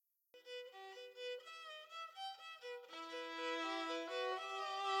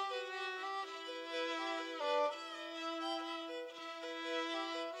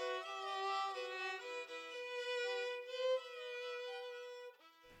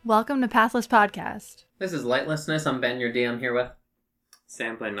Welcome to Pathless Podcast. This is Lightlessness. I'm Ben, your DM, here with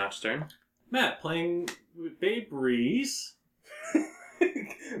Sam playing Notchstern. Matt playing Babe Reese.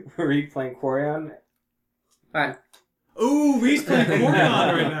 Were you playing Quarion? Alright, Ooh, Reese playing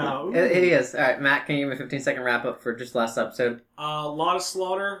Quarion right now. Ooh. it is. Alright, Matt, can you give me a 15-second wrap-up for just last episode? A lot of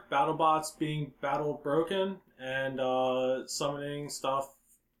slaughter, BattleBots being battle broken, and summoning stuff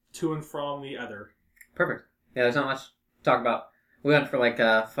to and from the Ether. Perfect. Yeah, there's not much to talk about. We went for like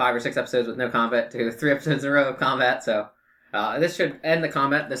 5 or 6 episodes with no combat to 3 episodes in a row of combat, so this should end the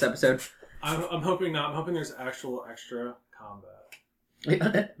combat this episode. I'm hoping not. I'm hoping there's actual extra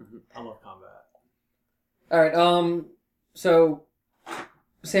combat. I love combat. Alright, so,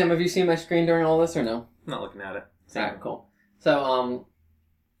 Sam, have you seen my screen during all this or no? I'm not looking at it. Alright, cool. So,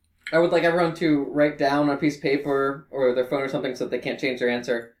 I would like everyone to write down on a piece of paper or their phone or something so that they can't change their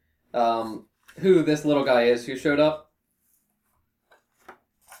answer, who this little guy is who showed up.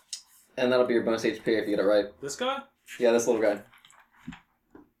 And that'll be your bonus HP if you get it right. This guy? Yeah, this little guy.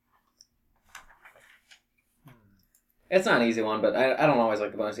 It's not an easy one, but I don't always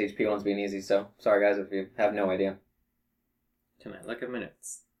like the bonus HP ones being easy, so sorry guys if you have no idea. Can I look at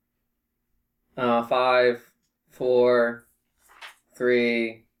minutes? 5, 4,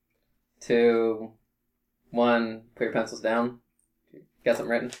 3, 2, 1. Put your pencils down. Got something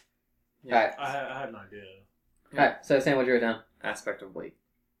written? Yeah. Alright. I had an idea. Alright, so Sam, what'd you write down? Aspect of weight.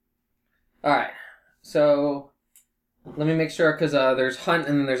 Alright, so let me make sure, because there's Hunt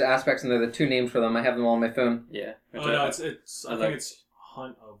and then there's Aspects, and they're the 2 names for them. I have them all on my phone. Yeah. Oh no, it's. I think it's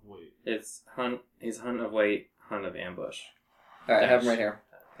Hunt of Weight. It's Hunt. He's Hunt of weight, Hunt of ambush. Alright, I have them right here.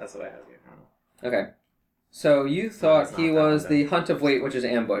 That's what I have here. Okay. So you thought it's he not that was one, the Hunt of Weight, which is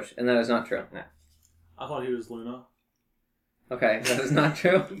ambush, and that is not true. I thought he was Luna. Okay, that is not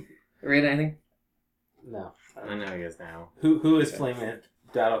true. Read anything? No. I know he is now. Who is playing it?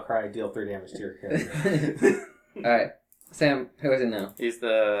 Battle Cry, deal 3 damage to your character. Alright. Sam, who is it now? He's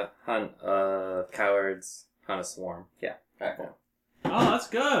the Hunt of cowards, Hunt of swarm. Yeah. Alright, cool. Oh, that's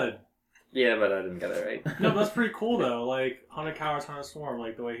good. Yeah, but I didn't get it right. No, but that's pretty cool though. Like Hunt of Cowards, Hunt of Swarm,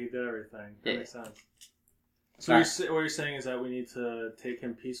 like the way he did everything. That Yeah. makes sense. So what you're saying is that we need to take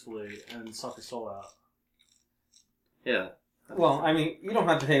him peacefully and suck his soul out. Yeah. Well, I mean, you don't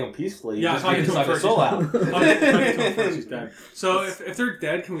have to take him peacefully. You Yeah, just if I need get to to him suck his first, soul out. Okay, if I get to him first, he's dead. So if they're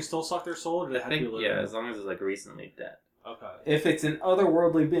dead, can we still suck their soul, or do they I have to be think, living? yeah, as long as it's like recently dead. Okay. If it's an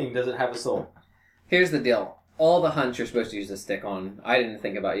otherworldly being, does it have a soul? Here's the deal. All the hunts you're supposed to use the stick on. I didn't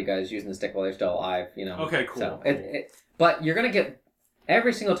think about you guys using the stick while they're still alive, you know. Okay, cool. So but you're going to get...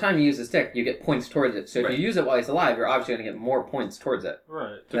 Every single time you use the stick, you get points towards it. So if Right. you use it while he's alive, you're obviously going to get more points towards it.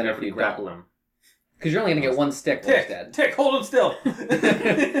 Right. To Then be if able to you grapple him. Because you're only going to get 1 stick while he's dead. Tick, hold him still. I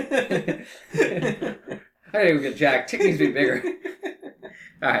didn't even get Jack. Tick needs to be bigger.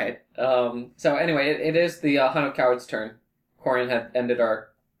 Alright. So anyway, it is the Hunt of Cowards' turn. Quarion had ended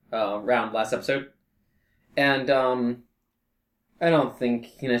our round last episode. And I don't think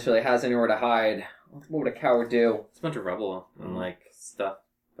he necessarily has anywhere to hide. What would a coward do? It's a bunch of rubble and like stuff,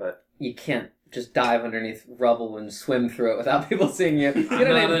 but You can't just dive underneath rubble and swim through it without people seeing you. You I'm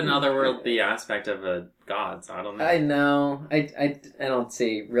know not what I an otherworldly aspect of a god, so I don't know. I know. I don't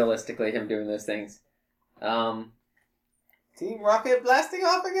see realistically him doing those things. Team Rocket blasting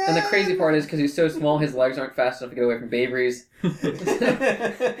off again. And the crazy part is because he's so small, his legs aren't fast enough to get away from Babe Reese. Which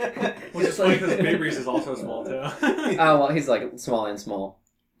is funny because Babe Reese is also small too. Oh, well, he's like small and small.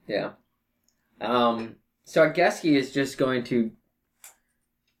 Yeah. So I guess he is just going to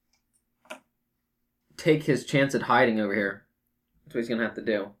take his chance at hiding over here. That's what he's going to have to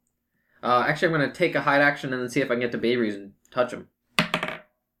do. Actually, I'm going to take a hide action and then see if I can get to Babe Reese and touch him.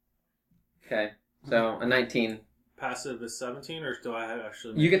 Okay. So, a 19. Passive is 17, or do I have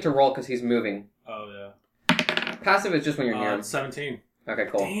actually? You get to roll because he's moving. Oh yeah. Passive is just when you're near him. It's 17. Okay,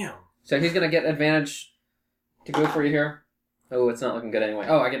 cool. Damn. So he's going to get advantage to go for you here. Oh, it's not looking good anyway.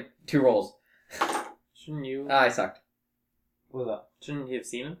 Oh, I get 2 rolls. Shouldn't you? I sucked. What's up? Shouldn't you have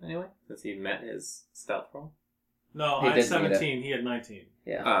seen him anyway? Since he met his stealth roll. No, He I had didn't beat 17. He had 19.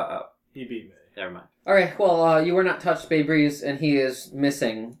 Yeah. He beat me. Never mind. Alright, well, you were not touched, Babe Reese, and he is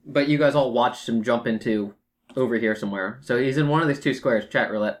missing, but you guys all watched him jump into over here somewhere. So he's in one of these 2 squares,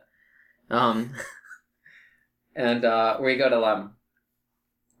 chat roulette. And where you go to Lem.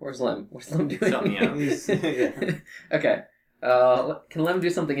 Where's Lem? What's Lem doing? Help me out. Yeah. Okay. Can Lem do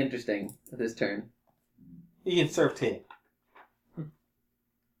something interesting with his turn? He can serve tea.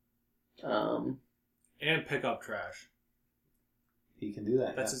 And pick up trash. He can do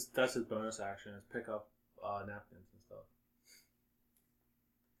that. That's his bonus action, is pick up napkins and stuff.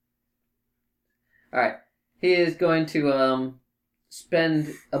 Alright. He is going to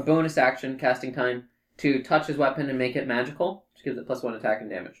spend a bonus action casting time to touch his weapon and make it magical, which gives it +1 attack and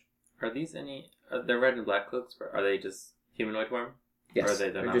damage. Are these any? Are they red and black cloaks? Or are they just humanoid form? Yes, Or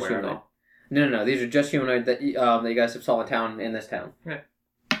are they're not just wearing humanoid. at all? No. These are just humanoid that that you guys have saw in this town. Yeah,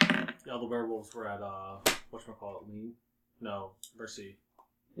 the werewolves were at whatchamacallit, Lean? No, Mercy.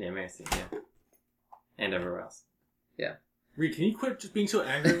 Yeah, Mercy. Yeah, and everywhere else. Reed, can you quit just being so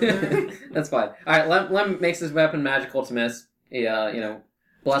angry with me? That's fine. All right, Lem makes his weapon magical to miss. He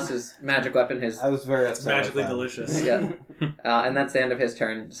bless his magic weapon. I was very It's upset. magically with that. delicious. Yeah. And that's the end of his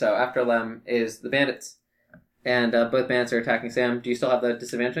turn. So after Lem is the bandits. And both bandits are attacking Sam. Do you still have the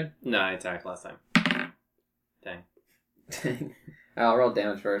disadvantage? No, I attacked last time. Dang. I'll roll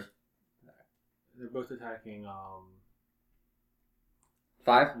damage first. They're both attacking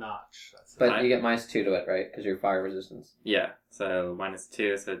 5? Notch. That's But Five. you get -2 to it, right? Because you're fire resistance. Yeah, so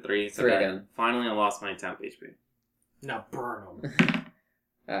 -2, so 3. So 3 that- again. Finally, I lost my temp HP. Now burn them.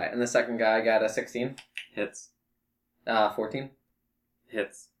 Alright, and the second guy got a 16. Hits. 14.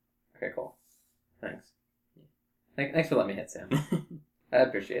 Hits. Okay, cool. Thanks. Thanks for letting me hit, Sam. I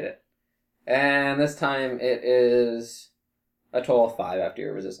appreciate it. And this time it is a total of 5 after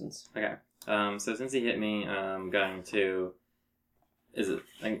your resistance. Okay. So since he hit me, I'm going to. Is it?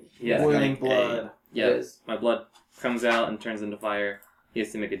 Yeah, Boiling blood. Yeah, It is. my blood comes out and turns into fire. He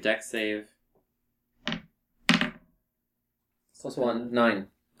has to make a dex save. +1, 9.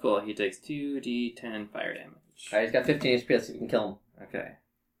 Cool. He takes 2d10 fire damage. Alright, he's got 15 HP, so you can kill him. Okay.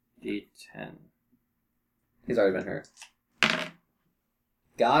 D10. He's already been hurt.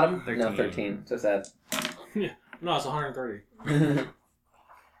 Got him? No, 13. 13. So sad. No, it's 130.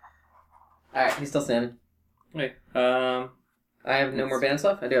 Alright, he's still standing. Okay. I have no more bands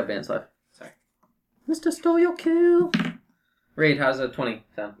left? I do have bands left. Sorry. Mr. Stole Your Kill! Raid, how's a 20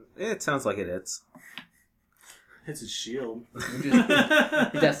 sound? It sounds like it hits. Hits his shield. You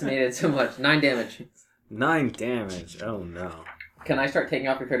just decimated so much. 9 damage. 9 damage. Oh no. Can I start taking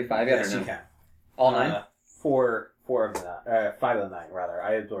off your 35 yet Yes, or no? you can. All 9? 4 of the 5 of the 9 rather.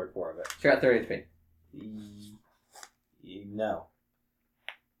 I absorbed 4 of it. So you're at 30 HP. No.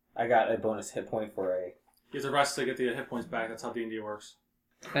 I got a bonus hit point for a. You have to rest to get the hit points back. That's how D&D works.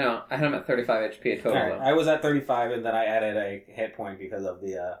 I know. I had him at 35 HP total. Alright, Though. I was at 35 and then I added a hit point because of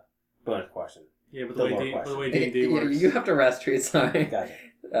the bonus question. Yeah, but The the lore way question. D&D You- works. You have to rest, Reed. Sorry. Gotcha.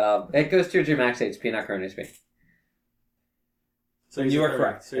 It goes to your max HP, not current HP. So And he's you at are 30.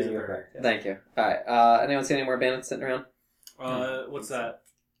 correct. So he's And at you are 30. correct. yes. Thank you. Alright, anyone see any more bandits sitting around? What's that?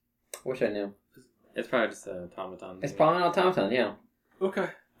 Wish I knew. It's probably just an automaton. It's probably an automaton, yeah. Okay.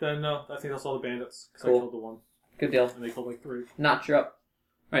 Then no, I think that's all the bandits. Because Cool. I killed the one. Good deal. And they killed like 3. Notch, you're up.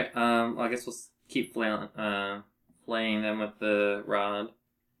 Right. Well, I guess we'll keep flaying them with the rod.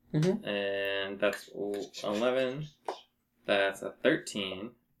 Mhm. And that's 11. That's a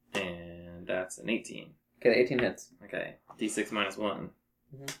 13. And that's an 18. Okay, 18 hits. Okay. D6 -1.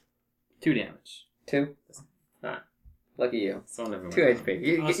 Mhm. 2 damage. 2? Alright. Lucky you. So never mind. 2 HP.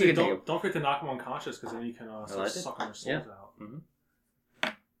 You Honestly, can take it. don't forget to knock them unconscious because then you can start like it. sucking their souls Yeah.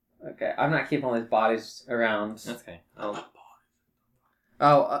 out. Okay, I'm not keeping all these bodies around. That's okay. I'll,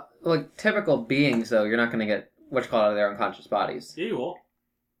 Oh, like typical beings, though, you're not going to get what's called out of their unconscious bodies. Yeah, you will.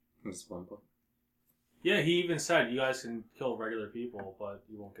 just 1 point. Yeah, he even said you guys can kill regular people, but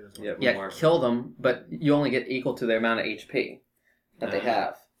you won't get as much. Yeah. Yeah, More. kill them, but you only get equal to the amount of HP that they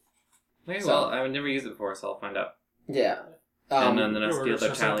have. Okay, So- well, I would never used it before, so I'll find out. Yeah. And then the yeah, next we're skill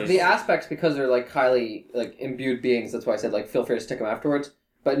just that tallies. The aspects, because they're like highly like imbued beings, that's why I said like feel free to stick them afterwards.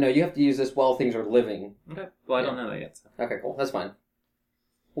 But no, you have to use this while things are living. Okay. Well, I don't know that yet. So. Okay, cool. That's fine.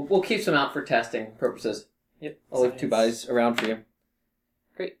 We'll keep some out for testing purposes. Yep. I'll leave 2 bodies around for you.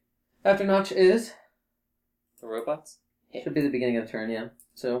 Great. After Notch is... The robots? Should be the beginning of the turn, yeah.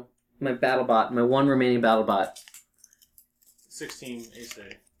 So, my BattleBot, my 1 remaining BattleBot. 16 AC.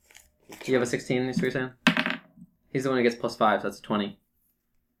 Do you have a 16, is what you're saying? He's the one who gets +5, so that's a 20.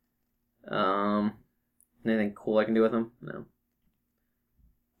 Anything cool I can do with him? No.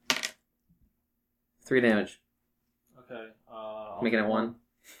 3 damage. Okay. Making it 1.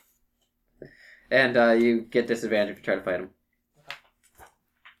 And you get disadvantage if you try to fight him.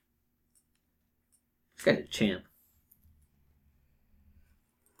 This guy's a champ.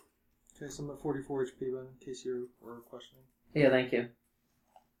 Okay, so I'm at 44 HP then, in case you were questioning. Yeah, thank you.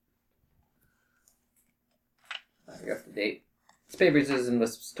 You're up to date. Spade Breezes and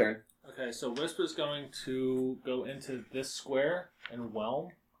Wisp's turn. Okay, so Wisp is going to go into this square and whelm.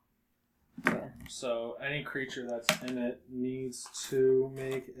 Okay. So any creature that's in it needs to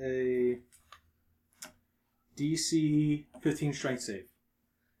make a DC 15 strength save.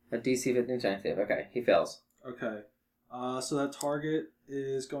 A DC 15 strength save. Okay, he fails. Okay. So that target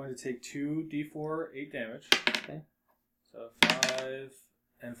is going to take 2d4 8 damage. Okay. So 5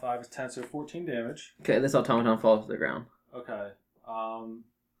 and 5 is 10, so 14 damage. Okay, this automaton falls to the ground. Okay.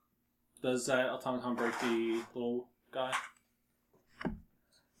 Does that automaton break the little guy?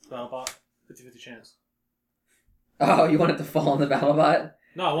 Battlebot? 50-50 chance. Oh, you want it to fall on the BattleBot?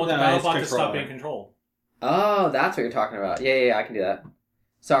 No, I want No, the it's Battlebot to stop controller. being controlled. Oh, that's what you're talking about. Yeah, I can do that.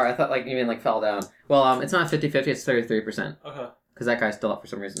 Sorry, I thought like you mean like fell down. Well, it's not 50-50, it's 33%. Okay. Because that guy's still up for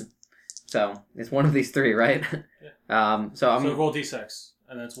some reason. So, it's one of these three, right? Yeah. So I'm... So roll d6,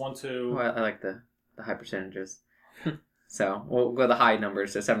 and then it's 1, 2... Oh, I like the high percentages. So, we'll go the high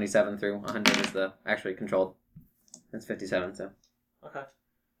numbers. So, 77 through 100 is the actually controlled. That's 57, so... Okay.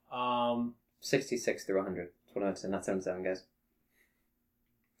 66 through 100. That's what I would say, not 77, guys.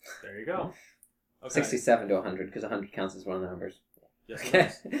 There you go. Okay. 67 to 100, because 100 counts as one of the numbers. Yes, it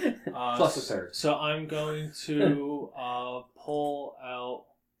Okay. is. Plus a third. So I'm going to pull out...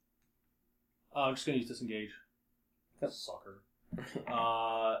 I'm just going to use disengage. Yep. Sucker.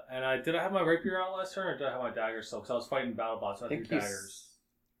 And did I have my rapier out last turn, or did I have my dagger still? Because I was fighting BattleBots, so I threw daggers.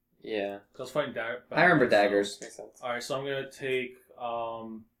 Yeah. Because I was fighting daggers. I remember daggers. Makes sense. Alright, so I'm going to take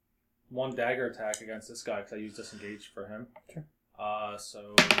 1 dagger attack against this guy, because I used disengage for him. Sure.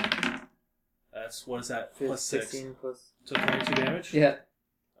 So that's, what is that? Plus 6. 16 plus... So 22 damage? Yeah.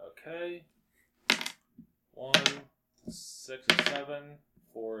 Okay. 1, 6 is 7.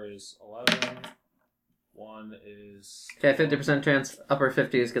 4 is 11. 1 is... Okay, 50% chance. Upper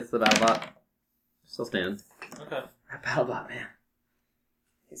 50s gets the BattleBot. Still stands. Okay. That BattleBot, man.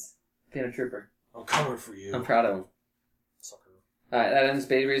 He's being a trooper. I'm coming for you. I'm proud of him. Sucker. Alright, that ends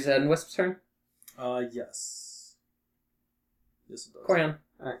Baby's and Wisp's turn. Yes. Yes, it does. Corian.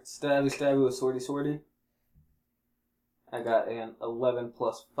 Alright, stabby with swordy. I got an 11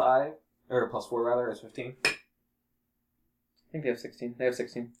 plus 5, or plus 4 rather, is 15. I think they have 16. They have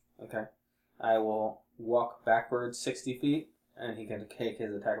 16. Okay. I will walk backwards 60 feet, and he can take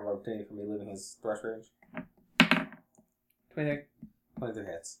his attack of opportunity for me leaving his thrust range. 23. 23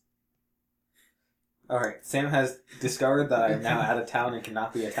 hits. Alright, Sam has discovered that I am now out of town and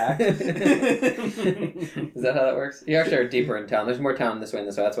cannot be attacked. Is that how that works? You actually are deeper in town. There's more town this way and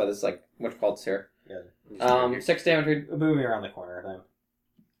this way. That's why this is like what's called here. Yeah. 6 damage. Move me around the corner then.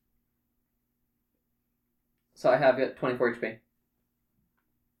 So I have it 24 HP.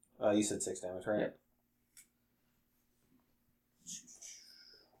 You said 6 damage, right? Yep.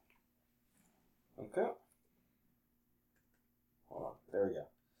 Okay. Hold on. There we go.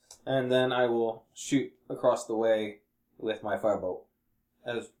 And then I will shoot across the way with my firebolt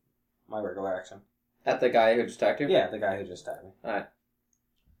as my regular action. At the guy who just attacked you? Yeah, the guy who just attacked me. Alright.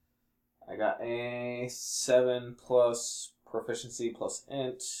 I got a 7 plus proficiency plus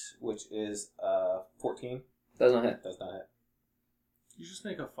int, which is 14. Does not hit. Does not hit. You just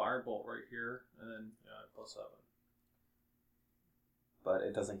make a firebolt right here, and then plus 7. But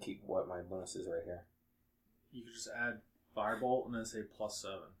it doesn't keep what my bonus is right here. You could just add firebolt and then say plus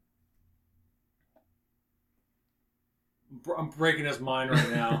 7. I'm breaking his mind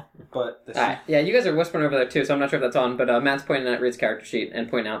right now. But the Alright. Yeah, you guys are whispering over there too, so I'm not sure if that's on, but Matt's pointing at Reed's character sheet and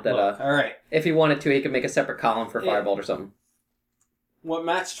pointing out that Alright. if he wanted to, he could make a separate column for Yeah. Firebolt or something. What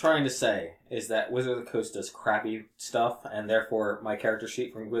Matt's trying to say is that Wizard of the Coast does crappy stuff, and therefore my character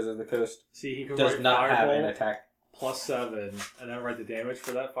sheet from Wizard of the Coast See, he could does write not have an firebolt attack. plus 7, and then write the damage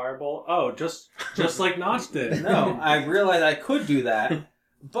for that firebolt. Oh, just like Notch did. No, I realized I could do that,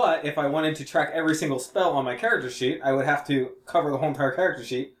 but if I wanted to track every single spell on my character sheet, I would have to cover the whole entire character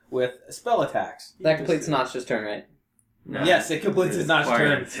sheet with spell attacks. That completes Notch's turn, right? No. Yes, it completes his Notch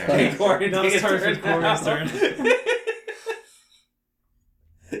turn. Quarion's turn. Quarion's Now it's turn turn for Quarion's now. turn.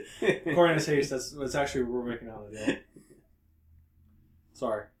 According to Sage, that's actually we're making out of the deal.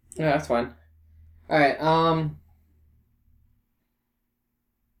 Sorry. Yeah, that's fine. Alright,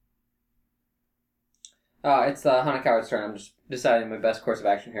 it's the Hana Coward's turn. I'm just deciding my best course of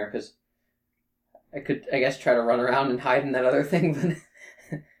action here, because I could, I guess, try to run around and hide in that other thing, but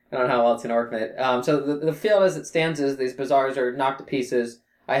I don't know how well it's going to work, mate. So the field as it stands is these bazaars are knocked to pieces.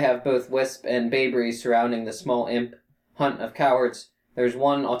 I have both Wisp and Babry surrounding the small imp hunt of cowards. There's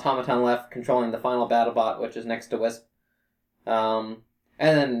one automaton left controlling the final BattleBot, which is next to Wisp. And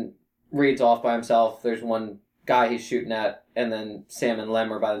then Reed's off by himself. There's one guy he's shooting at, and then Sam and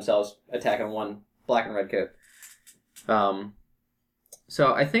Lem are by themselves attacking one black and red coat.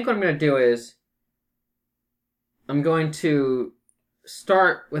 So I think what I'm going to do is I'm going to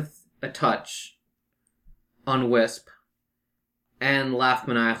start with a touch on Wisp and laugh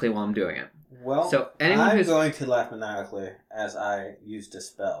maniacally while I'm doing it. Well, So anyone I'm who's going to laugh maniacally as I use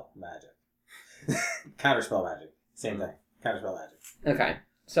Dispel magic. Counterspell magic. Same thing. Counterspell magic. Okay.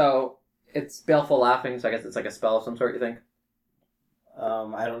 So, it's Baleful Laughing, so I guess it's like a spell of some sort, you think?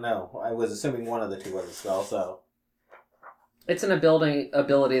 I don't know. I was assuming one of the two was a spell, so... It's an ability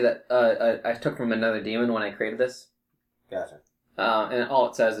that I took from another demon when I created this. Gotcha. And all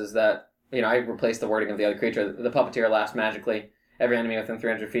it says is that, I replaced the wording of the other creature. The puppeteer laughs magically. Every enemy within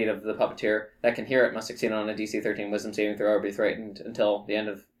 300 feet of the puppeteer that can hear it must succeed on a DC 13 wisdom saving throw or be threatened until the end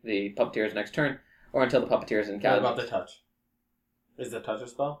of the puppeteer's next turn, or until the puppeteer is What encountered. about the touch? Is the touch a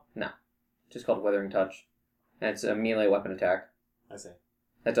spell? Just called Withering Touch. And it's a melee weapon attack. I see.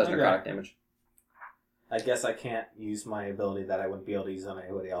 That does Okay. necrotic damage. I guess I can't use my ability that I wouldn't be able to use on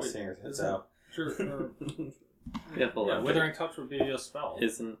anybody else here, so... Sure. Baleful Yeah, Laughter Withering Touch would be a spell.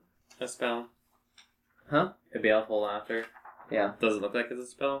 isn't a spell. Huh? A Baleful Laughter Yeah. does it look like it's a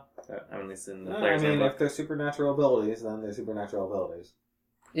spell? I mean, at least in the No, I player's mean, handbook. if they're supernatural abilities, then they're supernatural abilities.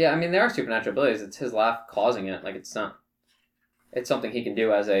 Yeah, I mean, there are supernatural abilities. It's his laugh causing it. Like, it's not... It's something he can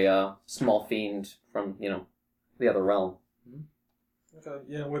do as a small fiend from, the other realm. Okay,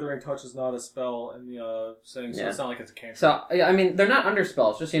 yeah, Withering Touch is not a spell in the thing, so Yeah. it's not like it's a cantrip. So, yeah, I mean, they're not under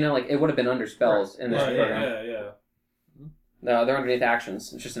spells. Just, like, it would have been under spells in this Right, program. yeah. No, they're underneath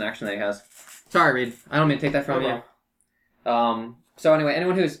actions. It's just an action that he has. Sorry, Reed. I don't mean to take that from No you. So anyway,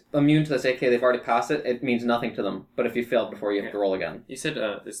 anyone who's immune to this, aka they've already passed it, it means nothing to them. But if you failed before, you have to roll again. You said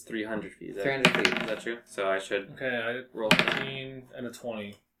it's 300 feet. Is that, 300 feet. Is that true? So I should Okay, I did roll. 15 and a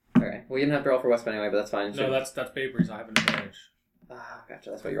 20. Okay. Well, you didn't have to roll for Wesp anyway, but that's fine. No, that's Bay Breeze. I have an advantage. Ah,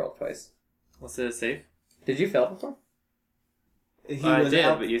 gotcha. That's why you rolled twice. What's the safe? Did you fail before? I did,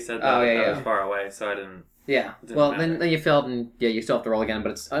 out- but you said that Oh, yeah, I yeah. was far away, so I didn't. Yeah. Didn't Well, matter. then you failed, and yeah, you still have to roll again,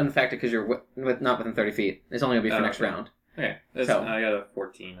 but it's unaffected because you're not within 30 feet. It's only gonna be for Oh, next okay. round. Okay, So- I got a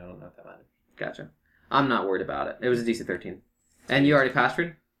 14. I don't know if that matters. Gotcha. I'm not worried about it. It was a DC 13. And you already passed,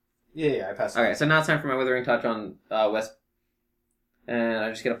 Reed? Yeah, I passed. Okay, so now it's time for my Withering Touch on Wesp. And I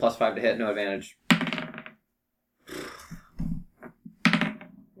just get a +5 to hit, no advantage.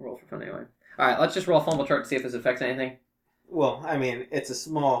 Roll for fun anyway. Alright, let's just roll a fumble chart to see if this affects anything. Well, I mean, it's a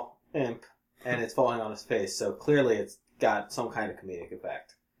small imp, and it's falling on his face, so clearly it's got some kind of comedic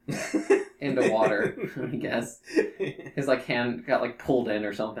effect. Into water, I guess. His hand got pulled in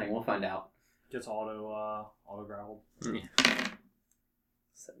or something. We'll find out. Gets auto grappled.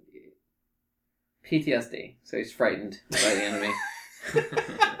 78. PTSD. So he's frightened by the enemy.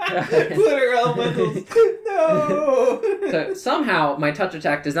 Glitter elementals! No! So somehow my touch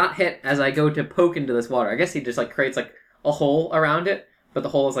attack does not hit as I go to poke into this water. I guess he just creates a hole around it, but the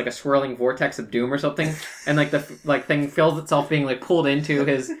hole is like a swirling vortex of doom or something, and the thing feels itself being pulled into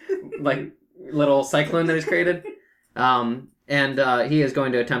his little cyclone that he's created. And he is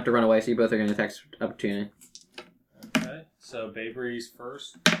going to attempt to run away. So you both are going to attack opportunity. Okay, so Bay Breeze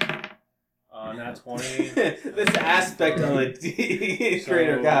first. Nat 20. This aspect of a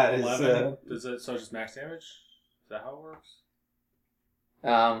creator god is... 11. So it's just max damage? Is that how it works?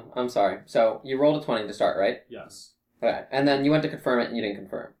 I'm sorry. So you rolled a 20 to start, right? Yes. Okay. And then you went to confirm it and you didn't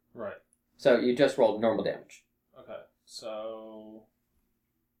confirm. Right. So you just rolled normal damage. Okay, so...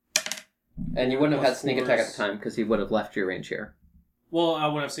 And you wouldn't have had Plus sneak attack at fours. the time because he would have left your range here. Well, I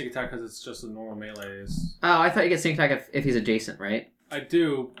wouldn't have sneak attack because it's just a normal melee. Oh, I thought you get sneak attack if he's adjacent, right? I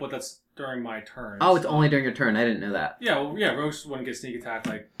do, but that's during my turn. Oh, it's only during your turn. I didn't know that. Yeah, well, yeah, rogues wouldn't get sneak attack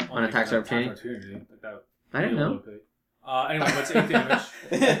On attacks of opportunity? Like that. I didn't know. Anyway, that's 8 damage.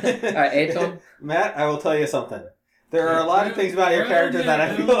 Alright, 8 to him. Matt, I will tell you something. There are a lot of things about your character that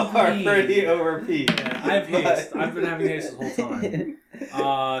I feel are pretty OP. Yeah, I have haste. I've been having haste this whole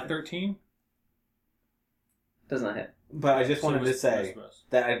time. 13? Does not hit. But I just wanted to say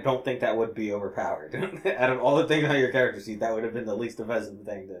that I don't think that would be overpowered. Out of all the things on your character sheet, that would have been the least offensive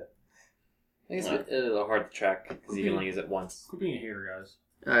thing to... It is a hard to track because you can only use it once. Quit being a hater, guys.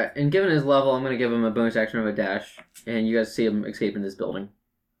 Alright, and given his level, I'm going to give him a bonus action of a dash. And you guys see him escaping this building.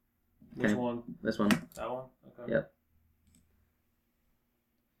 Which Okay. one? This one. That one? Okay. Yep.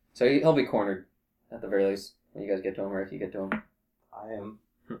 So he'll be cornered, at the very least, when you guys get to him, or if you get to him. I am...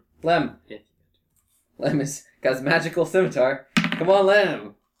 Lem. If Lem has got his magical scimitar. Come on,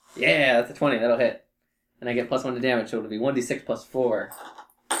 Lem! Yeah, that's a 20. That'll hit. And I get +1 to damage, so it'll be 1d6 plus 4.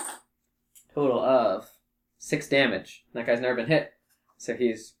 Total of 6 damage. That guy's never been hit, so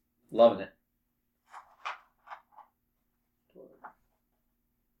he's loving it.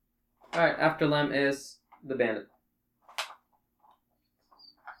 Alright, after Lem is the bandit.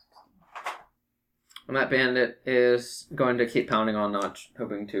 And that bandit is going to keep pounding on Notch,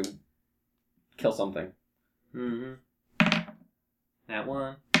 hoping to kill something. Mm-hmm. That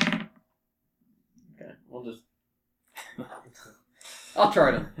one. Okay, we'll just... I'll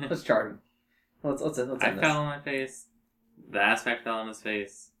chart him. Let's chart him. Let's end I this. fell on my face. The aspect fell on his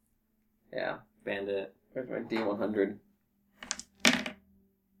face. Yeah. Bandit. Where's my D100?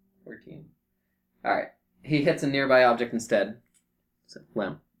 14. Alright. He hits a nearby object instead. So,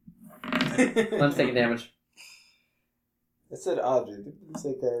 Lem. Lem's taking damage. It said object. It didn't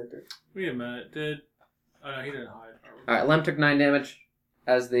say character. Wait a minute. Oh no, he didn't hide. Alright, Lem took 9 damage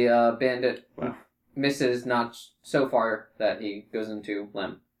as the bandit misses not so far that he goes into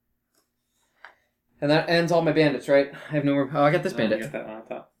Lem. And that ends all my bandits, right? I have no more. Oh, I got this You bandit. got that one on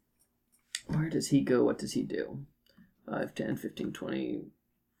top. Where does he go? What does he do? 5, 10, 15, 20.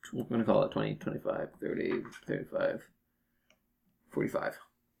 I'm going to call it 20, 25, 30, 35, 45.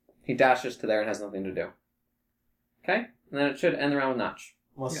 He dashes to there and has nothing to do. Okay? And then it should end the round with Notch.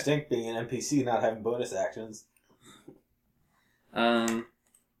 Must stink being an NPC not having bonus actions. I'm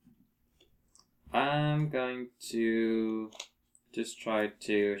going to just try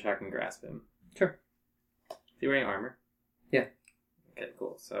to shock and grasp him. Sure. Is he wearing armor? Yeah. Okay,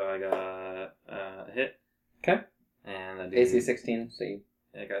 cool. So I got a hit. Okay. And I do... AC 16, so you...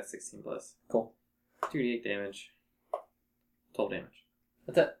 I got 16 plus. Cool. 2d8 damage. 12 damage.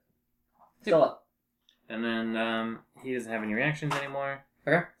 That's it. Still up. And then he doesn't have any reactions anymore.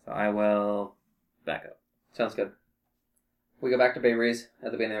 Okay. So I will back up. Sounds good. We go back to Bay Breeze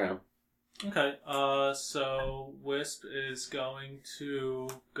at the beginning of the round. Okay, so Wisp is going to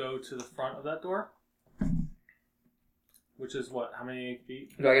go to the front of that door. Which is what? How many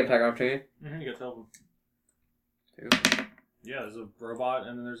feet? Do I get attack opportunity? You get 2 of them. 2. Yeah, there's a robot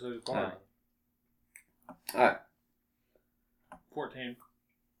and then there's a barn. Alright. 14.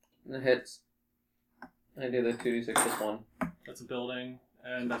 And it hits. I do the 2d6 plus 1. That's a building,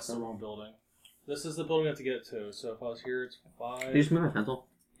 and that's the wrong building. This is the building I have to get to, so if I was here, it's 5. Did you just move my pencil?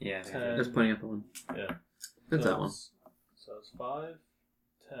 Yeah. 10. Just pointing at the one. Yeah. That's so that one. So it's 5,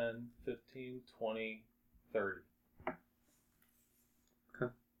 10, 15, 20, 30.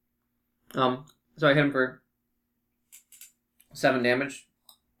 So I hit him for 7 damage,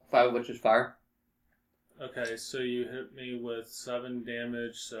 5 of which is fire. Okay, so you hit me with 7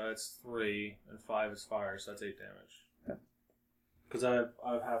 damage, so that's 3, and 5 is fire, so that's 8 damage. Okay. Because I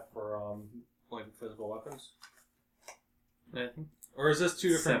have for like physical weapons. I think Or is this 2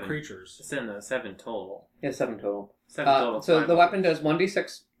 different 7. creatures? it's in the 7 total. Yeah, 7 total. 7 total. So 5 the weapon does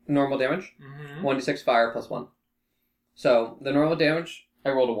 1d6 normal damage, Mm-hmm. 1d6 fire plus 1. So the normal damage, I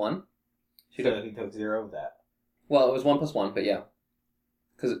rolled a 1. So So he took 0 of that. well, it was 1 plus 1, but yeah.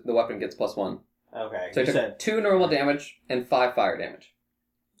 Because the weapon gets plus 1. Okay. So I you took said 2 normal damage and 5 fire damage.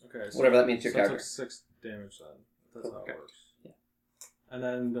 Okay, so Whatever that means to your so I character. took 6 damage then. That's how Okay. it works. Yeah. And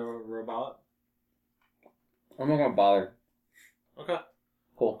then the robot. I'm not going to bother. Okay.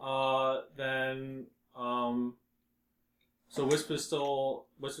 Cool. Then so Wisp is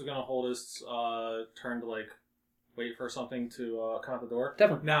gonna hold his turn to like wait for something to come out the door.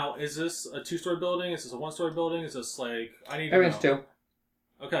 Definitely. Now, is this a 2-story building? Is this a 1-story building? Is this like I need to Everyone's know.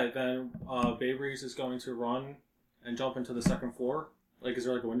 2. Okay, then Bay Breeze is going to run and jump into the second floor. Like, is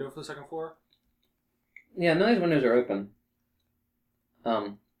there like a window for the second floor? Yeah, none of these windows are open.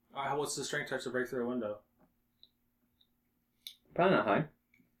 What's the strength check to break through a window? Probably not high.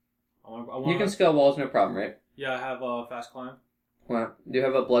 I wanna, You can scale walls, no problem, right? Yeah, I have a fast climb. Well, do you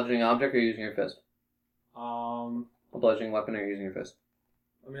have a bludgeoning object or are you using your fist? Um, A bludgeoning weapon or are you using your fist?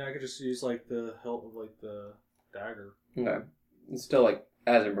 I mean, I could just use like the hilt of like the dagger. Okay. It's still like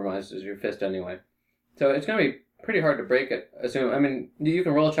as improvised as your fist anyway. So it's gonna be pretty hard to break it. I mean, you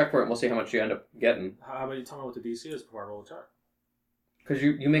can roll a check for it and we'll see how much you end up getting. How about you tell me what the DC is before I roll a check? Because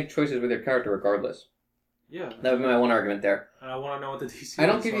you make choices with your character regardless. Yeah. That would be my one argument there. And I want to know what the DC is. I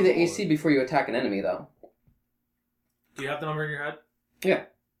don't give so you the I roll AC it. before you attack an enemy though. Do you have the number in your head? Yeah.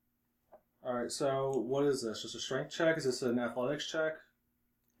 Alright, so what is this? Just a strength check? Is this an athletics check?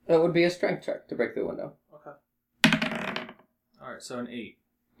 That would be a strength check to break through the window. Okay. Alright, so an 8.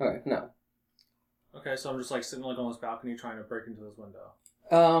 Okay, no. Okay, so I'm just like sitting like on this balcony trying to break into this window.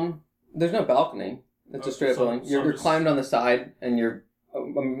 There's no balcony. It's a straight up so- building. so You're, I'm you're just- climbed on the side and you're,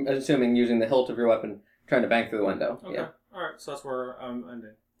 I'm assuming, using the hilt of your weapon trying to bang through the window. Okay. Yeah. Alright, so that's where I'm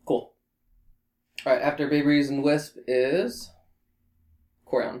ending. Cool. Alright, after Bay Breeze and Wisp is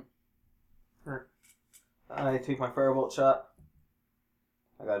Corian. I take my firebolt shot.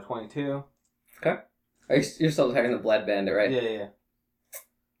 I got a 22. You're still attacking the Blood Bandit, right? Yeah.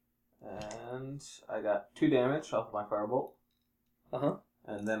 And I got 2 damage off of my firebolt. Uh-huh.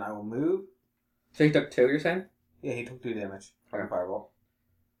 And then I will move. So he took 2, you're saying? Yeah, he took 2 damage from the firebolt.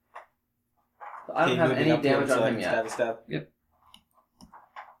 I don't Keep have moving any up to him damage so I on him can yet. Stab. Yep.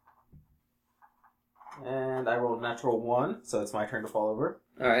 And I rolled a natural 1, so it's my turn to fall over.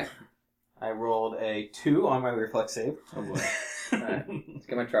 Alright. I rolled a 2 on my reflex save. Oh boy. Alright, let's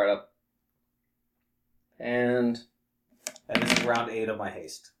get my chart up. And And this is round 8 of my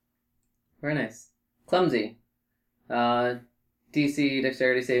haste. very nice. Clumsy. DC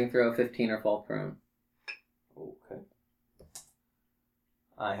dexterity saving throw 15 or fall prone. Okay.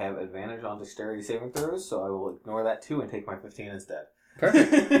 I have advantage on dexterity saving throws, so I will ignore that 2 and take my 15 instead.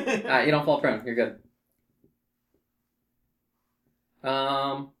 Perfect. Alright, you don't fall prone. You're good.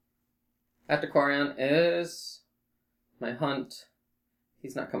 After Corian is my hunt.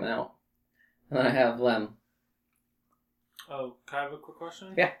 He's not coming out. And then I have Lem. Oh, can I have a quick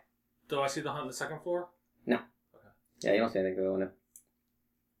question? Yeah. Do I see the hunt on the second floor? Yeah, you don't see anything through the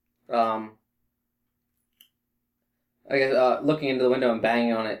window. I guess looking into the window and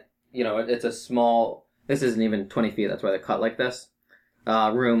banging on it, it's a small. This isn't even 20 feet. That's why they're cut like this.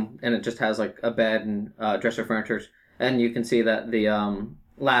 Room, and it just has like a bed and dresser furniture, and you can see that the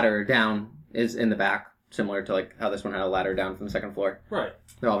ladder down is in the back, similar to like how this one had a ladder down from the second floor. Right.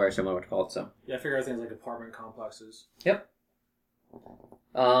 They're all very similar what you call it. So. Yeah, I figure everything's like apartment complexes. Yep.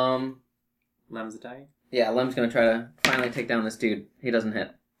 Lem's attacking? Yeah, Lem's gonna try to finally take down this dude. He doesn't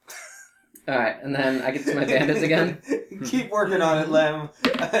hit. Alright, and then I get to my bandits again. Keep working on it, Lem.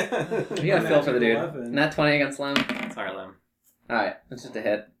 You gotta feel for the dude. 11. Nat 20 against Lem. Sorry, Lem. Alright, that's just a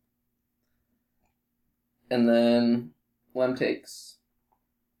hit. And then Lem takes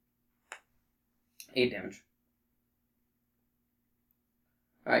 8 damage.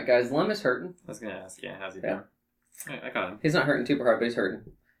 Alright, guys, Lem is hurting. I was gonna ask, yeah, how's he Yeah. doing? I got him. He's not hurting super hard, but he's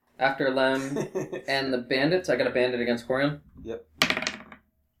hurting. After Lem and the bandits, I got a bandit against Corian. Yep.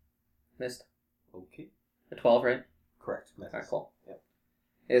 Missed. Okay. A 12, right? Correct. Alright, cool. Yep.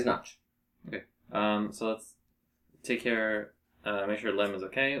 It is Notch. So let's take care, make sure Lem is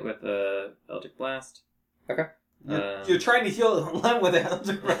okay with the Eldritch Blast. Okay. You're trying to heal Lem with a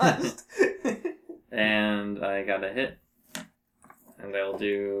Eldritch Blast. And I got a hit. And I'll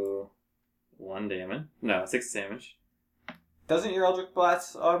do 1 damage. No, 6 damage. Doesn't your Eldritch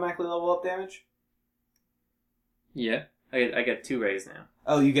Blast automatically level up damage? Yeah. I get 2 rays now.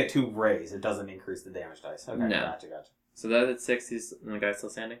 Oh, you get 2 rays. It doesn't increase the damage dice. Okay, No. gotcha. So that at 6, and the guy's still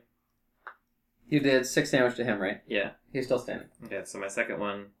standing? You did 6 damage to him, right? Yeah. He's still standing. Okay, so my second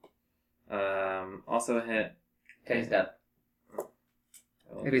one, also a hit. Okay, he's dead.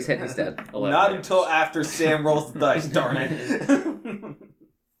 If he's hit, he's dead. 11 Not damage. until after Sam rolls the dice, darn it.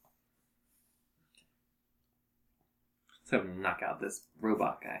 So knock out this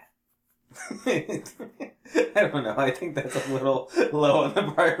robot guy. I don't know. I think that's a little low on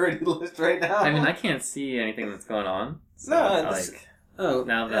the priority list right now. I mean, I can't see anything that's going on. So, No, I, it's- like, Oh,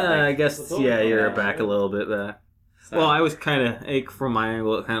 Now that, like, I guess, the building yeah, you're collapsed, back a right? little bit back. so, Well, I was kind of, from my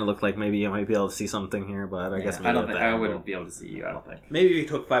angle, it kind of looked like maybe I might be able to see something here, but I guess maybe I don't at think that I angle. wouldn't be able to see you. I don't think. Maybe we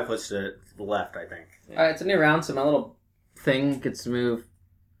took 5 foot to the left, I think. Alright, it's a new round, so my little thing gets to move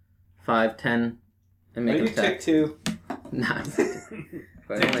 5, 10, and make him Maybe attack. tick 2. Nah.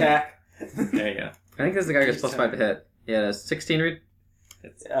 But Tic only- tac. There you go. I think this is the guy who gets plus 5 to hit. Yeah, that's 16, Reed.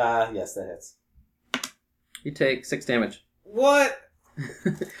 It's, Yes, that hits. You take 6 damage. What?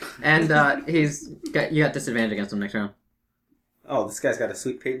 And you got disadvantage against him next round. Oh, this guy's got a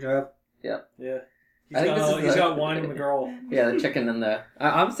sweet paint job. Yeah. I think this is He's the- got wine and the girl. Yeah, the chicken and the...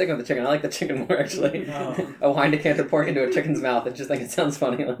 I'm sticking with the chicken. I like the chicken more, actually. Oh. A wine decanter pouring into a chicken's mouth. I just think it sounds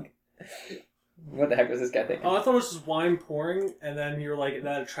funny. Like, what the heck was this guy thinking? Oh, I thought it was just wine pouring, and then you're like,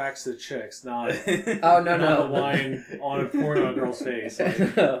 that attracts the chicks, not, Oh, no, not no. the wine on pouring on a girl's face. Like,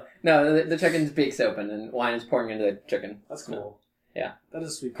 No, the chicken's beak's open and wine is pouring into the chicken. that's cool. Yeah. That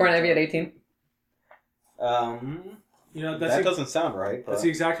is sweet. Corn Ivy at 18. You know, that's that the, doesn't sound right. But... that's the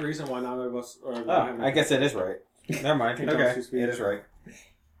exact reason why neither of us are. Oh, I guess it is right. Never mind. Think that was Okay, too sweet. it is right.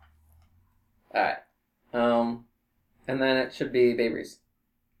 Alright. And then it should be Baby's.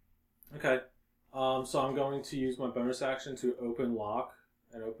 Okay. So I'm going to use my bonus action to open lock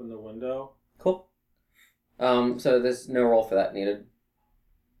and open the window. Cool. So there's no roll for that needed.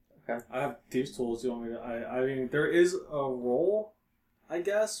 I have thieves' tools. Do you want me to? I mean, there is a roll, I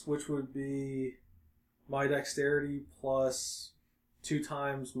guess, which would be my dexterity plus 2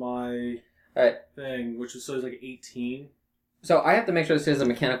 times my Alright. thing, which is so it's like 18. So I have to make sure this is a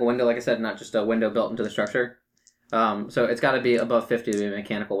mechanical window, like I said, not just a window built into the structure. So it's got to be above 50 to be a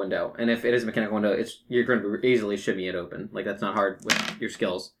mechanical window. And if it is a mechanical window, you're going to easily shimmy it open. Like, that's not hard with your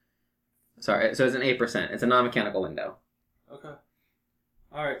skills. Sorry, so it's an 8%. It's a non-mechanical window. Okay.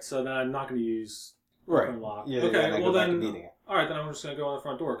 All right. So then I'm not going to use Right. open lock. Yeah, okay. yeah, Well then. beating it. All right. Then I'm just going to go on the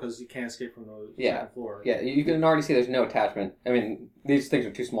front door because you can't escape from the Yeah. second floor. Yeah, you can already see there's no attachment. I mean, these things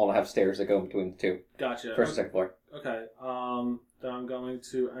are too small to have stairs that go between the two. Gotcha. First and second floor. Okay. Then I'm going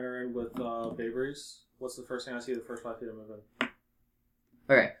to enter in with Bay Breeze. What's the first thing I see? The first 5 feet I move in.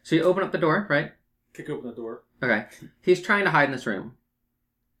 Okay, so you open up the door, right? Kick open the door. Okay. He's trying to hide in this room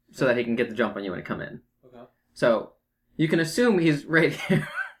so that he can get the jump on you when you come in. Okay. So you can assume he's right here.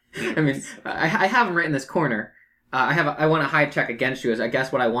 I mean, I have him right in this corner. I want a hide check against you as I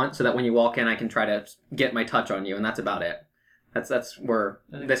guess what I want so that when you walk in I can try to get my touch on you, and that's about it. That's where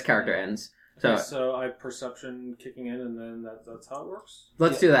this character ends. So I have perception kicking in, and then that's how it works?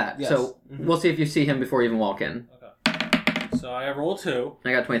 Let's do that. Yes. So we'll see if you see him before you even walk in. Okay. So I have roll 2.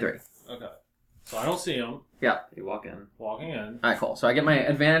 I got 23. Okay. So I don't see him Yeah. You walk in. walking in Alright, cool. So I get my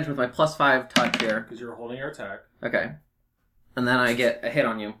advantage with my +5 touch here. because you're holding your attack. Okay. And then I get a hit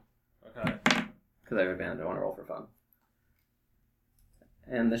on you Okay. because I have advantage. I want to roll for fun.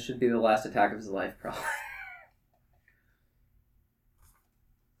 And this should be the last attack of his life, probably.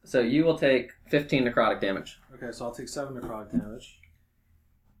 So you will take 15 necrotic damage. Okay, so I'll take 7 necrotic damage.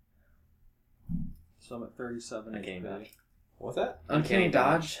 So I'm at 37 Uncanny HP. dodge. What's that? Uncanny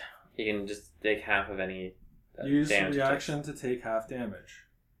dodge. You can just take half of any Use damage. reaction to take half damage.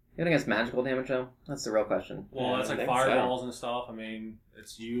 You think it's magical damage, though? That's the real question. Well, that's I like think so. fireballs and stuff. I mean,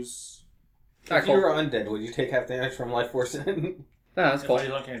 it's use. Alright, If you cool. were undead, would you take half damage from life force? No, that's If cool. I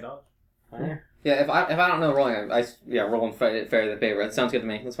use uncanny dodge. Yeah, if I don't know rolling, rolling fair the favor. That sounds good to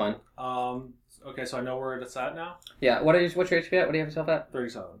me. That's fine. Okay, so I know where it's at now. Yeah, what's your HP at? What do you have yourself at?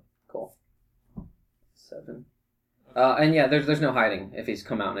 37. Cool. 7. And yeah, there's no hiding if he's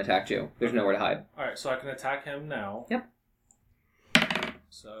come out and attacked you. There's nowhere to hide. All right, so I can attack him now. Yep.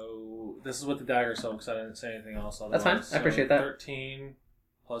 So this is with the dagger, so because I didn't say anything else. That's fine. Otherwise. I appreciate that. 13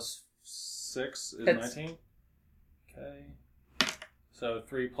 plus 6 is Hits. 19. Okay. So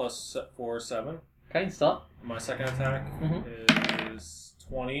 3 plus 4 is 7. Okay, still up. My second attack is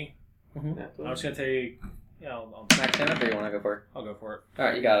 20. Mm-hmm. Yeah. I'm just gonna take. Yeah, Max damage, or you want to go for it? I'll go for it.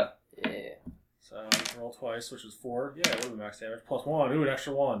 Alright, you got it. Yeah. So roll twice, which is 4. Yeah, it would be max damage. Plus 1. Ooh, an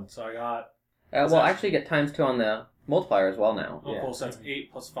extra 1. So I got. Well, I actually get ×2 on the multiplier as well now. Oh, Yeah. cool. So that's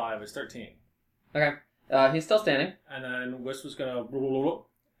 8 plus 5 is 13. Okay. He's still standing. And then Wisp was gonna blah, blah, blah, blah,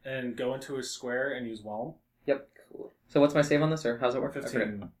 and go into his square and use Whelm. Yep. Cool. So what's my save on this, or how's it work? I forget.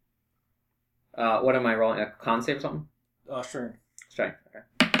 15. What am I rolling? A con save or something? Strength. Strength.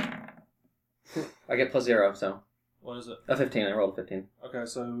 Okay. I get +0, so What is it? a 15. I rolled a 15. Okay,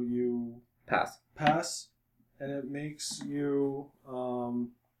 so you Pass. pass, and it makes you.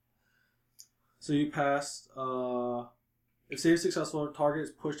 So you passed. If save is successful, target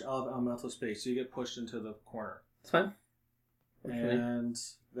is pushed out of elemental space, so you get pushed into the corner. It's fine. Works for me. And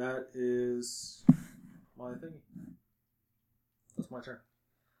that is my thing. That's my turn.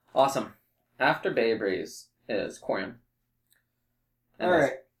 Awesome. After Bay Breeze is Corian.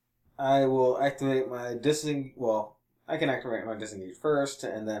 Alright. I will activate my disengage. Well, I can activate my disengage first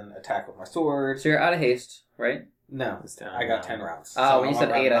and then attack with my sword. So you're out of haste, right? No, It's down I got now. 10 rounds. Oh, when you I'm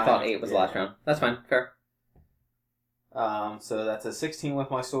said on 8, I round thought 9. 8 was the Yeah. last round. That's fine. Fair. So that's a 16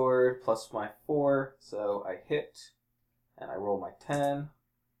 with my sword plus my 4. So I hit and I roll my 10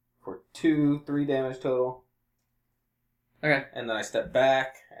 for 3 damage total. Okay. And then I step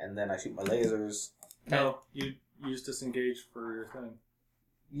back and then I shoot my lasers. No, you use disengage for your thing.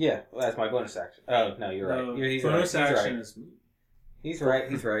 Yeah, well, that's my bonus action. Oh, no, you're right. No, He's bonus right. action is He's right.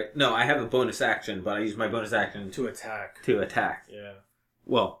 No, I have a bonus action, but I use my bonus action to attack. to attack. Yeah.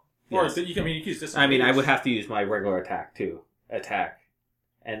 Well, Or yes. you can use disengage. I mean, I would have to use my regular attack to attack,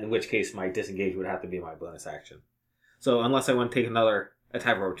 and in which case my disengage would have to be my bonus action. So unless I want to take another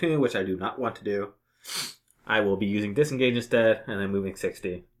attack of opportunity, which I do not want to do, I will be using disengage instead, and then moving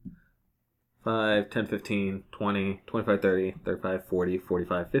 60. 5, 10, 15, 20, 25, 30, 35, 40,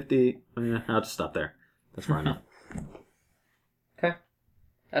 45, 50. I'll just stop there. That's far enough. Okay.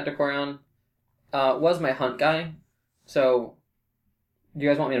 After Corian was my hunt guy. So, do you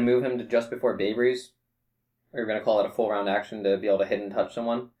guys want me to move him to just before Bay Breeze? Or are you going to call it a full round action to be able to hit and touch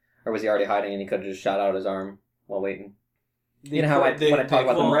someone? Or was he already hiding and he could have just shot out his arm while waiting? You know how when I talk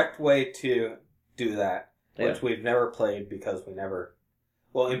about the the- correct way to do that, which Yeah. we've never played because we never.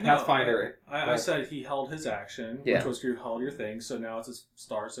 Well, in No, Pathfinder, I said he held his action, Yeah. which was you held your thing, so now it's a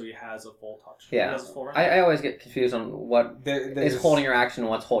start, so he has a full touch. Yeah. He has a full round. I always get confused on what there's is holding your action and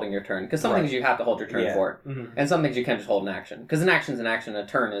what's holding your turn. Because some Right. things you have to hold your turn Yeah. for. Mhm. And some things you can just hold an action. Because an action's an action, a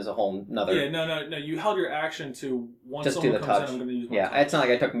turn is a whole nother... Yeah, no. You held your action to once Just do someone the comes touch. in, I'm going to use my Yeah, touch. it's not like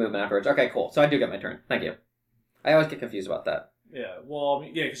I took movement afterwards. Okay, cool. So I do get my turn. Thank you. I always get confused about that. Yeah, well, I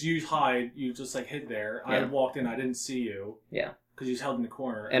mean, yeah, because you hide, you just like hid there. I Yeah. walked in, I didn't see you. Yeah. Because you was held in the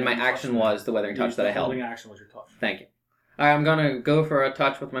corner. And my you touched action me. was the weathering touch that I The held. holding action was your touch. Thank you. Alright, I'm gonna go for a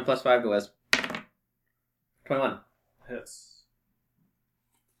touch with my +5 to Wiz. 21. Hits.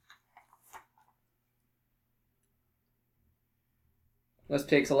 Wisp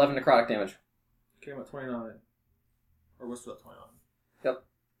takes 11 necrotic damage. Okay, I'm at 29. Or Wisp at 29. Yep.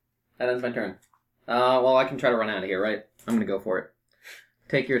 That ends my turn. Well, I can try to run out of here, right? I'm gonna go for it.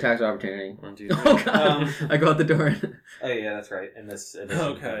 Take your attacks of opportunity. 1, 2, 3. Oh god! I go out the door. Oh yeah, that's right. In this edition.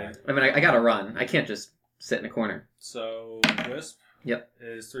 Okay. I mean, I gotta run. I can't just sit in a corner. So, Wisp Yep.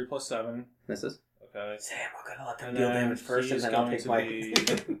 is 3 plus 7. Misses. Okay. Sam, I'm gonna let them And deal then damage first, and he's then I'll going take to my. be-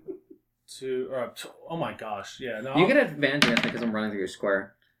 oh my gosh, yeah. No, You get advantage against me because I'm running through your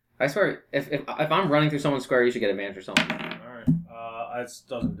square. I swear, if I'm running through someone's square, you should get advantage or something. Alright. It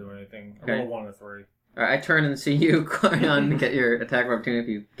doesn't do anything. I Okay. roll 1 to 3. Alright, I turn and see you, Quarion, get your attack of opportunity if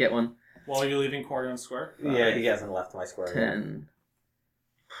you get one. While you're leaving Quarion Square? Yeah, he hasn't left my square yet. 10,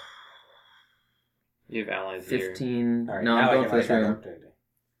 You have allies here. 15. All right, No, now I'm I going get for my this attack room. opportunity.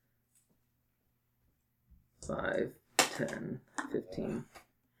 5, 10, 15,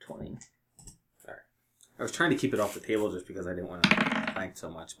 20. I was trying to keep it off the table just because I didn't want to flank so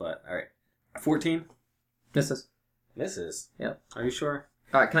much, but alright. 14? Misses. Misses? Yep. Are you sure?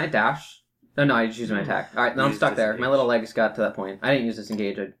 Alright, can I dash? No, I just used my attack. Alright, then I'm Use stuck there. disengage. My little legs got to that point. I didn't use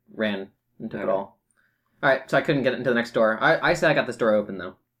disengage, I ran and took it all. Alright, so I couldn't get into the next door. I said I got this door open,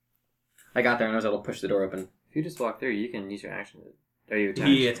 though. I got there and I was able to push the door open. If you just walk through, you can use your action. Or you attacked.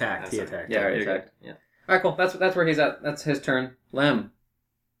 He attacked. Oh, He sorry. attacked. Yeah, I already you're good. attacked. Yeah. Alright, cool. That's where he's at. That's his turn. Lem.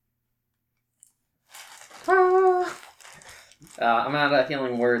 I'm out of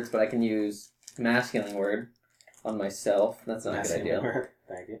healing words, but I can use mass healing word on myself. That's not a good idea.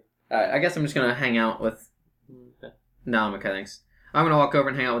 Thank you. Alright, I guess I'm just gonna hang out with... No, I'm okay, thanks. I'm gonna walk over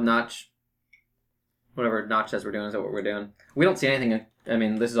and hang out with Notch. Whatever Notch says we're doing is what we're doing. We don't see anything. I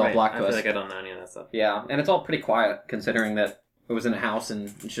mean, this is all Right, blocked I to feel us. like I don't know any of that stuff. Yeah, and it's all pretty quiet, considering that it was in a house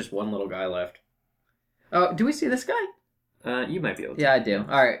and it's just one little guy left. Oh, do we see this guy? You might be able to. Yeah, I do.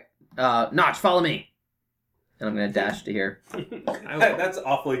 Alright. Notch, follow me! And I'm gonna dash to here. That's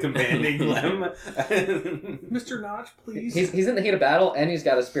awfully commanding, Lem. Mr. Notch, please. He's in the heat of battle, and he's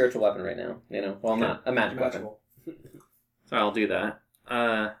got a spiritual weapon right now. You know, well, not a magic weapon. Magical. So I'll do that.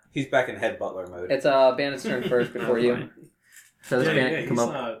 He's back in head butler mode. It's Bandit's turn first before That's you. fine. So this Yeah, bandit yeah, can come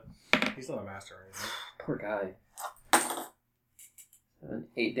up. he's not a master or anything. Poor guy.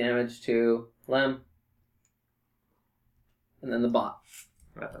 8 damage to Lem. And then the bot.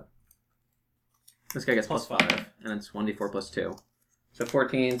 This guy gets plus 5, and it's 1d4 plus 2. So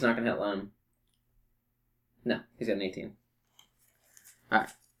 14 is not going to hit Lem. No, he's got an 18. Alright.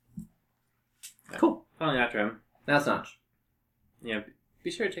 Cool. Following after him. Now it's Notch. Yeah,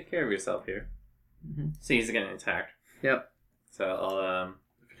 be sure to take care of yourself here. Mm-hmm. See, he's getting attacked. Yep. So I'll,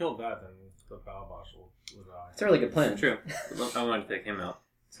 If you kill that, then the Balbosh will die. It's a really good plan. True. I wanted to take him out.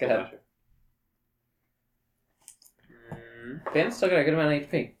 Go ahead. Mm, Bandit's still got a good amount of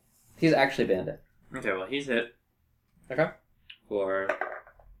HP. He's actually Bandit. Okay, well, he's hit Okay. for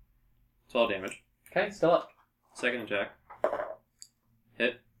 12 damage. Okay, still up. Second attack.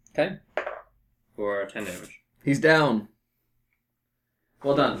 Hit Okay. for 10 damage. He's down.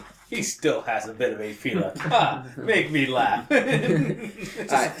 Well done. He still has a bit of HP left. Ha! Make me laugh.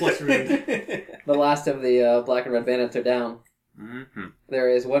 Just a fluctuating. The last of the black and red bandits are down. Mm-hmm. There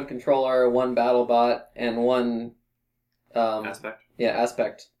is one controller, one battle bot, and one Aspect.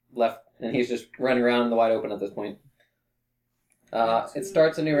 aspect left, and he's just running around in the wide open at this point. It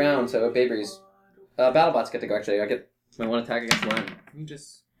starts a new round, so Babry's battle bots get to go. Actually, I get my one attack against Lem. You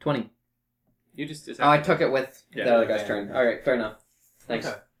just 20. attacked. Oh, I took it with Yeah, the other guy's turn. All right, fair enough. Thanks.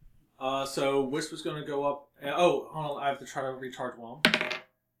 Okay. So Wisp is going to go up. Hold on, I have to try to recharge one.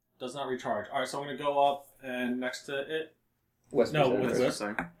 Does not recharge. All right, so I'm going to go up and next to it, Wisp No, is in with first. Wisp.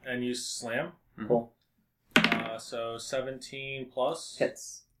 Sorry. and use Slam. Cool. So 17 plus.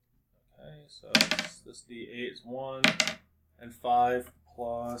 Hits. Okay, so this D8 is 1, and 5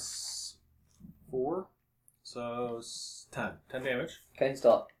 plus 4. So 10. 10 damage. Okay,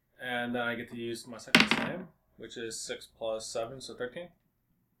 still up. And then I get to use my second Slam, which is 6 plus 7, so 13.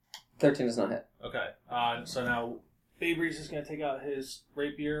 13 does not hit. Okay, so now Babry's is going to take out his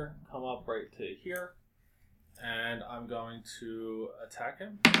rapier, come up right to here, and I'm going to attack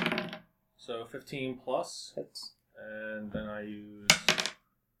him. So 15 plus, Hits. and then I use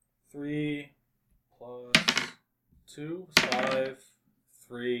 3 plus 2 is 5,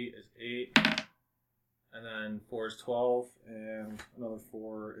 3 is 8, and then 4 is 12, and another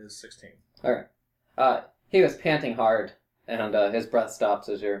 4 is 16. All right. He was panting hard, and his breath stops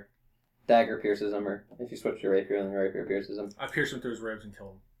as your dagger pierces him, or if you switch your rapier, then the rapier pierces him. I pierce him through his ribs and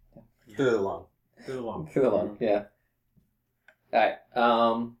kill him. Through the lung. Through the lung. Through the lung, yeah. Alright,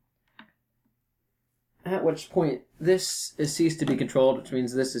 at which point, this is ceased to be controlled, which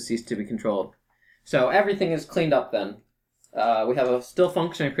means this is ceased to be controlled. So everything is cleaned up then. We have a still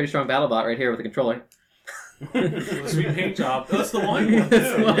functioning, pretty strong BattleBot right here with the controller. The sweet paint job. That's the wine one,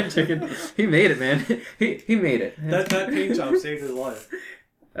 That's too. wine chicken. He made it, man. He made it. That paint job saved his life.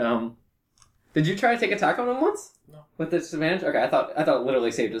 Did you try to take attack on him once? No. With disadvantage? Okay, I thought it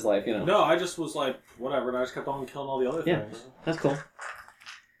literally saved his life. No, I just was like, whatever, and I just kept on killing all the other Yeah. things. That's cool.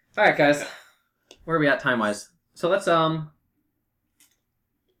 All right, guys. Where are we at time-wise? So let's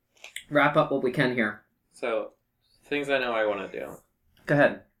wrap up what we can here. So, things I know I want to do. Go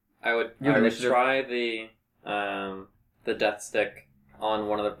ahead. I would You have I would initiative. try the death stick on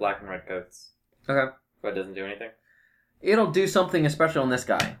one of the black and red coats, Okay. but it doesn't do anything. It'll do something especially on this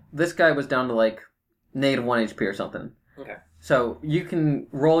guy. This guy was down to like -1 HP or something. Okay. So you can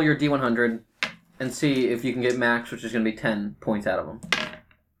roll your D100 and see if you can get max, which is going to be 10 points out of him.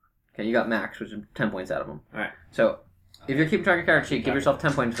 Okay, you got max, which is 10 points out of him. Alright. So if you're keeping track of character sheet, give yourself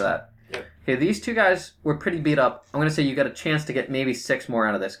 10 points for that. Yep. Okay, these two guys were pretty beat up. I'm going to say you got a chance to get maybe 6 more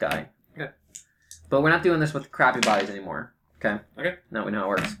out of this guy. Okay. But we're not doing this with crappy bodies anymore. Okay? Okay. Now we know how it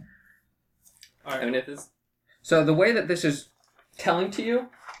works. Alright. I mean, if it's So the way that this is telling to you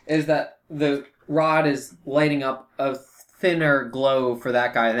is that the rod is lighting up a thinner glow for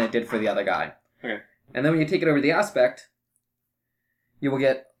that guy than it did for the other guy. Okay. And then when you take it over the aspect, you will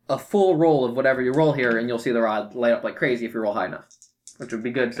get a full roll of whatever you roll here, and you'll see the rod light up like crazy if you roll high enough. Which would be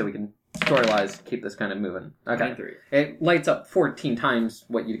good so we can, story-wise, keep this kind of moving. Okay. 23. It lights up 14 times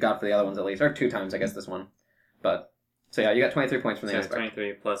what you got for the other ones at least. Or 2 times, I guess, this one. But, so yeah, you got 23 points from the So aspect.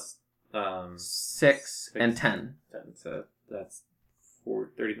 23 plus 6 and 10. 10, so that's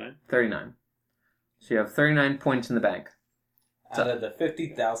 39. 39. So you have 39 points in the bank. Out of the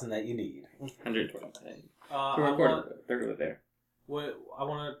 50,000 that you need. 120. I They're want over there.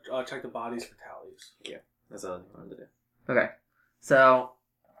 to check the bodies for tallies. That's all I wanted to do. Okay. So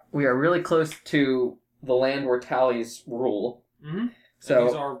we are really close to the land or tallies rule. Mm-hmm. So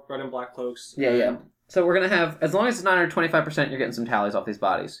These are red and black cloaks. yeah. So we're gonna have, as long as it's 925%, you're getting some tallies off these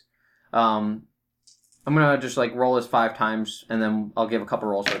bodies. I'm gonna just like roll this 5 times, and then I'll give a couple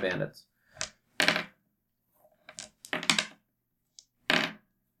rolls for the bandits.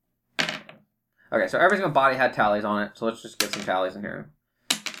 Okay, so every single body had tallies on it, so let's just get some tallies in here.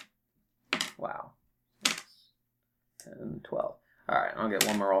 Wow. 10, 12. Alright, I'll get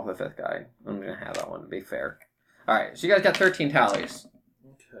one more roll for the 5th guy. I'm gonna have that one to be fair. Alright, so you guys got 13 tallies.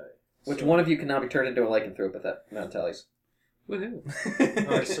 Okay. Which one of you can now be turned into a lycanthrope with that amount of tallies? Woohoo!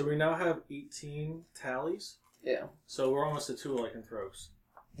 Alright, so we now have 18 tallies. Yeah. So we're almost at 2 lycanthropes.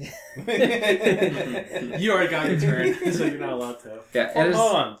 You You already got your turn, so you're not allowed to. Yeah, Hold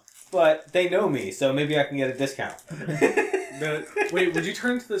on. But they know me, so maybe I can get a discount. Wait, would you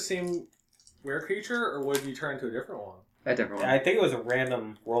turn to the same rare creature, or would you turn to a different one? a different one. I think it was a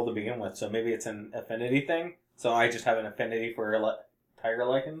random roll to begin with, so maybe it's an affinity thing. So I just have an affinity for tiger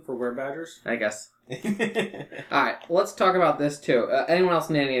lichen. For were badgers? I guess. Alright, let's talk about this too. Anyone else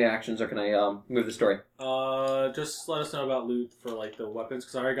need any actions, or can I move the story? Just let us know about loot for like the weapons,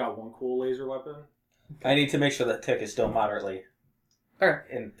 because I already got one cool laser weapon. I need to make sure that tick is still moderately Okay.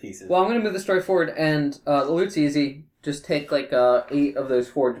 in pieces. Well, I'm going to move the story forward, and the loot's easy. Just take like 8 of those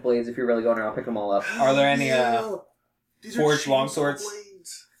forged blades if you're really going around. I'll pick them all up. Are there any These are forged chainsaw longswords?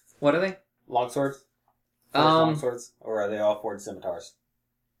 blades. What are they? longswords? Forged Um, longswords? Or are they all forged scimitars?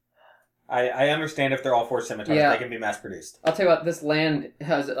 I understand if they're all forged scimitars, Yeah. they can be mass produced. I'll tell you what, this land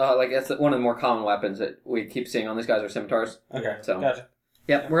has, it's one of the more common weapons that we keep seeing on these guys are scimitars. Okay, So- gotcha.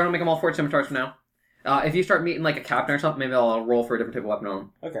 Yep, we're going to make them all forged scimitars for now. If you start meeting like a captain or something, maybe I'll roll for a different type of weapon on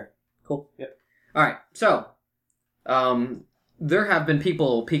them. Okay. Cool. Yep. Alright, so, there have been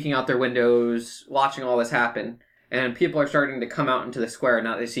people peeking out their windows, watching all this happen, and people are starting to come out into the square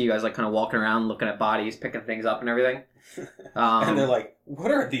now that they see you guys like kind of walking around, looking at bodies, picking things up and everything. And they're like,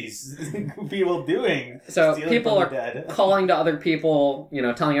 what are these people doing? So Stealing people from are the dead. calling to other people,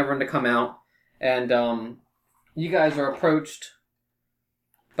 telling everyone to come out, and you guys are approached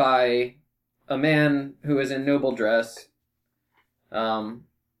by a man who is in noble dress. Oh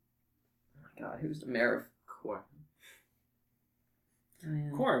my God, who's the mayor of Cor?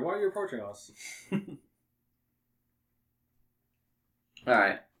 Corin, why are you approaching us?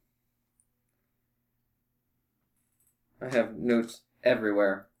 Alright. I have notes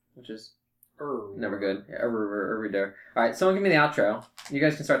everywhere, which is never good. Yeah, every day. Alright, someone give me the outro. You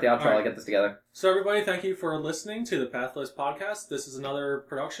guys can start the outro while I get this together. So everybody, thank you for listening to the Pathless Podcast. This is another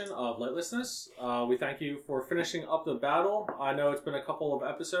production of Lightlessness. We thank you for finishing up the battle. I know it's been a couple of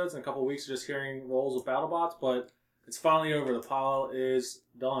episodes and a couple of weeks of just hearing rolls of BattleBots, but it's finally over. The pile is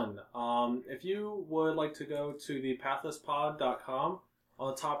done. If you would like to go to the pathlesspod.com, on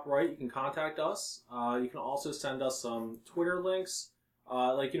the top right, you can contact us. You can also send us some Twitter links.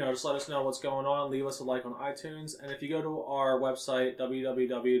 Just let us know what's going on. Leave us a like on iTunes. And if you go to our website,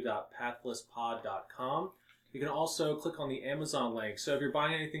 www.pathlesspod.com, you can also click on the Amazon link. So if you're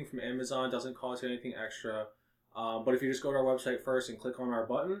buying anything from Amazon, it doesn't cost you anything extra. But if you just go to our website first and click on our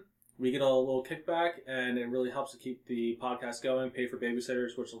button, we get a little kickback, and it really helps to keep the podcast going, pay for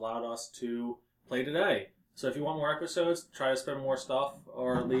babysitters, which allowed us to play today. So if you want more episodes, try to spend more stuff,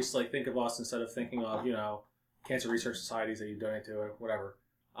 or at least think of us instead of thinking of, cancer research societies that you donate to, or whatever.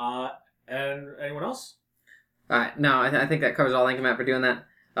 And anyone else? All right. No, I think that covers all. Thank you, Matt, for doing that.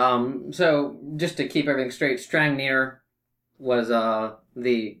 So just to keep everything straight, Strangnier was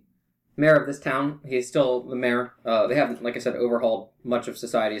the mayor of this town. He's still the mayor. They haven't, like I said, overhauled much of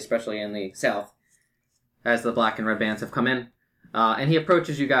society, especially in the South, as the black and red bands have come in. And he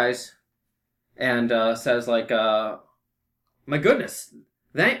approaches you guys and says, my goodness,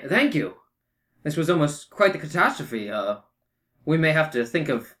 thank you. This was almost quite the catastrophe. We may have to think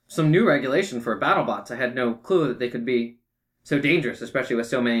of some new regulation for BattleBots. I had no clue that they could be so dangerous, especially with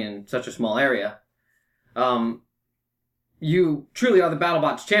so many in such a small area. You truly are the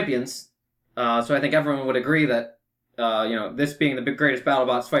BattleBots champions, so I think everyone would agree that, this being the greatest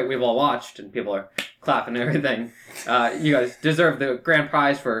BattleBots fight we've all watched, and people are clapping and everything, you guys deserve the grand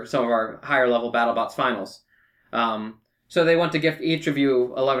prize for some of our higher level BattleBots finals. So they want to gift each of you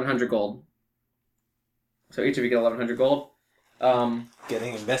 1,100 gold. So each of you get 1,100 gold.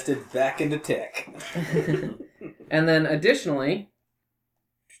 Getting invested back into tech. And then additionally...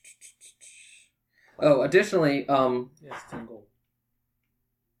 Yes, 10 gold.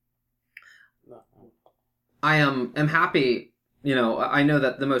 I am happy, I know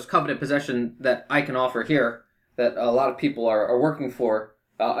that the most coveted possession that I can offer here, that a lot of people are working for,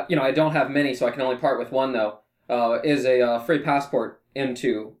 I don't have many, so I can only part with one, though, is a free passport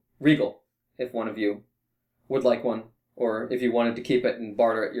into Regal, if one of you would like one, or if you wanted to keep it and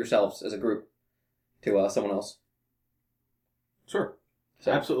barter it yourselves as a group to someone else. Sure.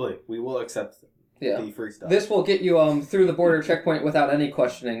 So, absolutely. We will accept the free stuff. This will get you through the border checkpoint without any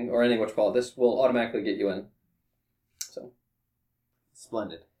questioning or any whatchamacallit. This will automatically get you in. So,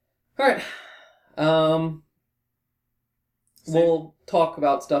 splendid. All right. We'll talk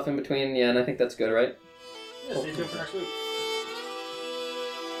about stuff in between, and I think that's good, right? Yeah, stay tuned for next week.